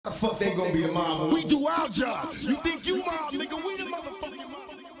How the fuck they gonna be the mom? We do our job. You think you mom, nigga? We the motherfucking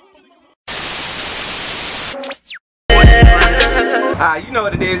you know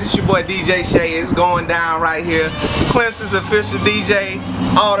what it is. It's your boy DJ Shay. It's going down right here. Clemson's official DJ.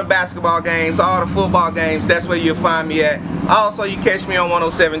 All the basketball games, all the football games, that's where you'll find me at. Also, you catch me on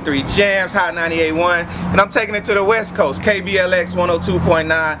 107.3 Jams, Hot 98.1, and I'm taking it to the West Coast, KBLX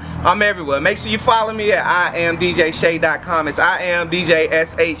 102.9. I'm everywhere. Make sure you follow me at IamDJShay.com. It's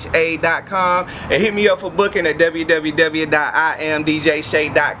IamDJSHA.com, and hit me up for booking at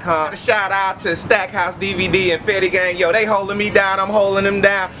www.IamDJShay.com. A shout out to Stackhouse DVD and Fetty Gang. Yo, they holding me down. I'm holding them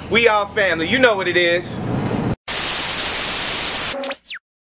down. We all family. You know what it is.